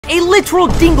a literal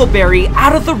dingleberry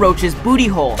out of the roach's booty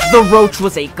hole. The roach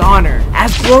was a goner,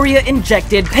 as Gloria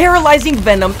injected paralyzing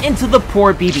venom into the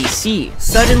poor BBC.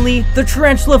 Suddenly, the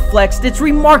tarantula flexed its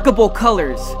remarkable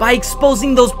colors. By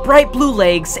exposing those bright blue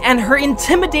legs and her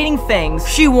intimidating fangs,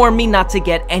 she warned me not to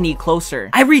get any closer.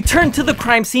 I returned to the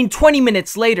crime scene 20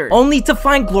 minutes later, only to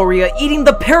find Gloria eating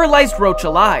the paralyzed roach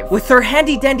alive. With her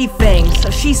handy-dandy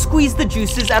fangs, she squeezed the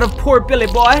juices out of poor Billy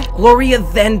Boy. Gloria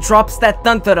then drops that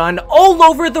dun-dun-dun all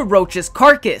over the roach's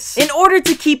carcass, in order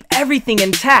to keep everything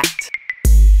intact.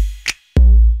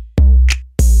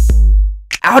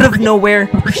 Out of nowhere,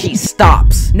 she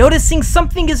stops. Noticing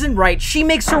something isn't right, she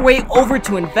makes her way over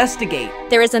to investigate.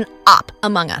 There is an op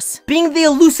among us. Being the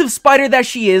elusive spider that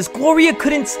she is, Gloria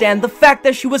couldn't stand the fact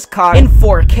that she was caught in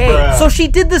 4K. So she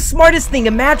did the smartest thing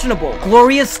imaginable.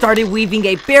 Gloria started weaving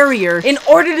a barrier in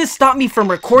order to stop me from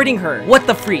recording her. What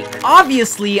the freak?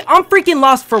 Obviously, I'm freaking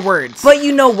lost for words. But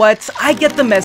you know what? I get the message.